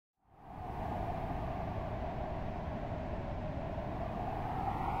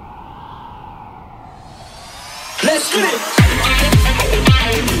Let's get it.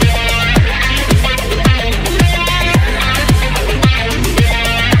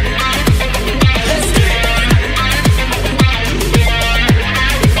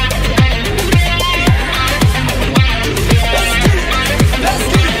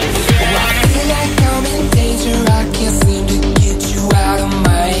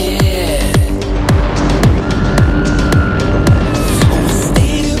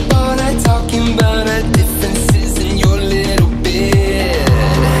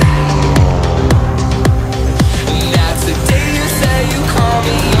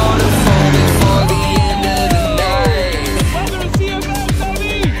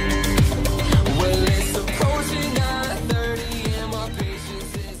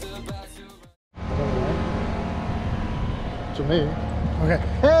 To me. Okay.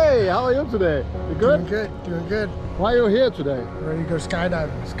 Hey, how are you today? You good? Doing good, doing good. Why are you here today? Ready to go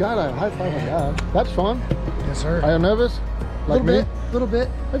skydiving. Skydive, high five on that. That's fun. Yes, sir. Are you nervous? Like me? Little bit.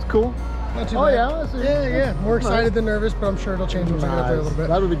 That's cool. Not too Oh bad. yeah, I see. Yeah. More excited than nervous, but I'm sure it'll change once I get up there a little bit.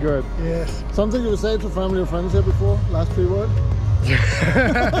 That would be good. Yes. Something you would say to family or friends here before? Last 3 words?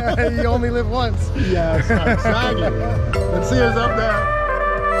 You only live once. Yes, exactly. Let's see us up there.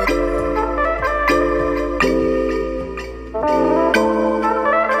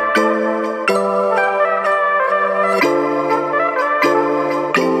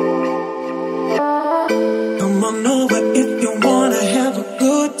 Come on over if you wanna have a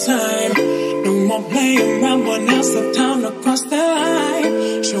good time. No more playing around, but now's the time to cross the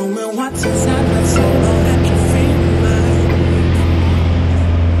line. Show me what's inside that soul that you feel like.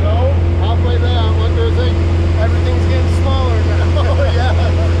 So, halfway there, what do you think? Everything's getting smaller now. Oh yeah.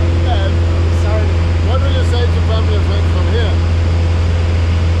 And Sorry. what do you say to family and friends from here?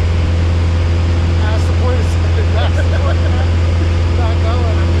 That's the point. That's the point. Not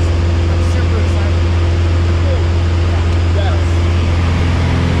going. I'm super excited. Yes.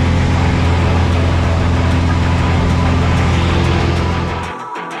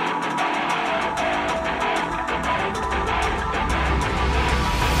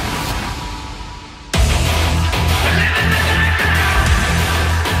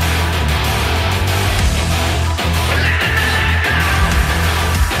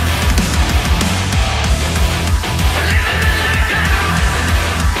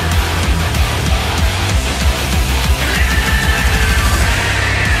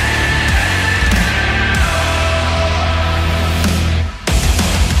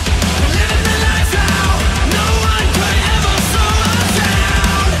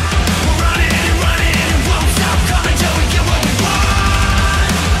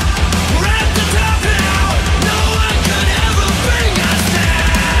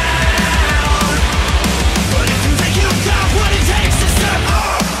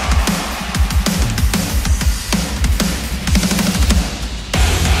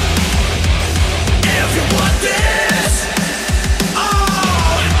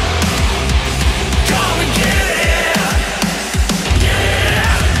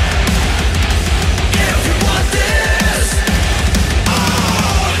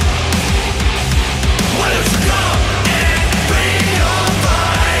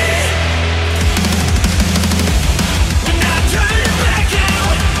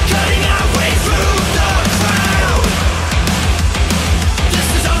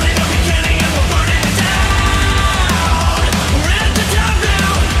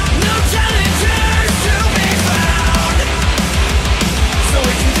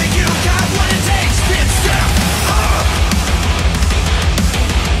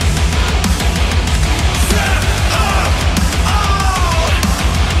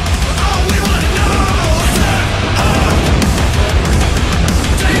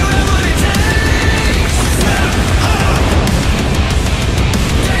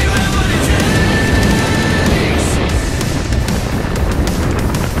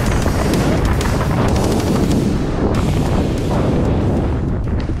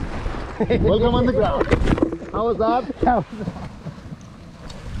 Welcome on the ground. How was that?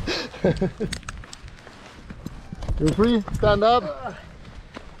 You're free. Stand up.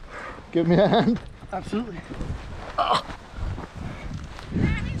 Give me a hand. Absolutely.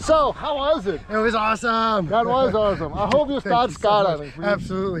 So, how was it? It was awesome. That was awesome. I hope you start Thank you so much. skydiving.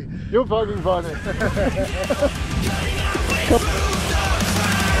 Absolutely. You're fucking funny.